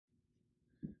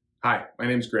Hi, my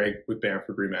name is Greg with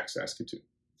Bamford Remax Saskatoon.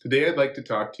 Today I'd like to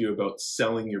talk to you about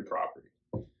selling your property.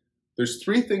 There's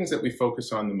three things that we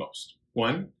focus on the most.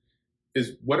 One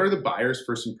is, what are the buyer's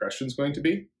first impressions going to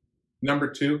be? Number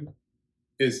two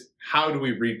is, how do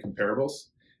we read comparables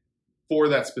for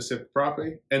that specific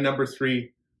property? And number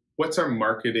three, what's our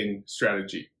marketing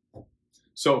strategy?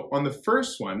 So on the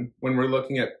first one, when we're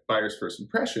looking at buyer's first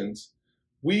impressions,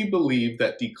 we believe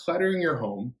that decluttering your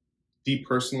home,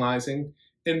 depersonalizing,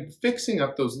 and fixing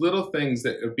up those little things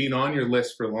that have been on your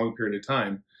list for a long period of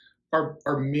time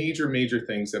are major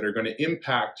things that are going to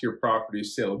impact your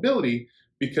property's saleability,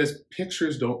 because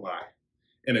pictures don't lie.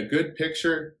 And a good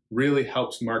picture really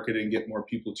helps market and get more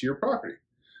people to your property.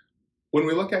 When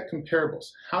we look at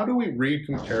comparables, how do we read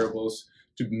comparables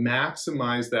to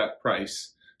maximize that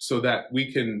price so that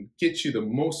we can get you the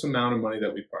most amount of money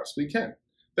that we possibly can?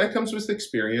 That comes with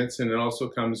experience, and it also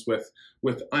comes with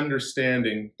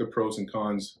understanding the pros and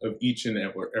cons of each and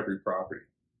every property.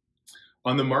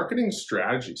 On the marketing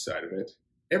strategy side of it,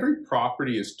 every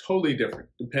property is totally different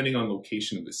depending on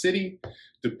location of the city,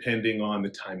 depending on the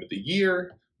time of the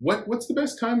year. What's the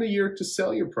best time of year to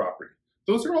sell your property?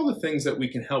 Those are all the things that we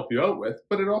can help you out with,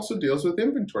 but it also deals with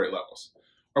inventory levels.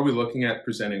 Are we looking at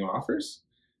presenting offers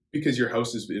because your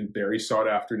house is in a very sought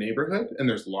after neighborhood and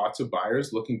there's lots of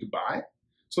buyers looking to buy?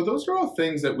 So those are all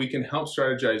things that we can help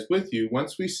strategize with you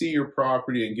once we see your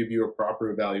property and give you a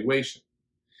proper evaluation.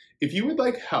 If you would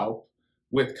like help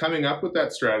with coming up with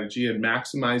that strategy and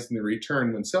maximizing the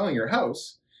return when selling your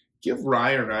house, give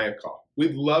Ryan and I a call.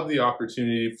 We'd love the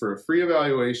opportunity for a free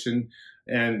evaluation,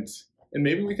 and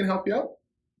maybe we can help you out.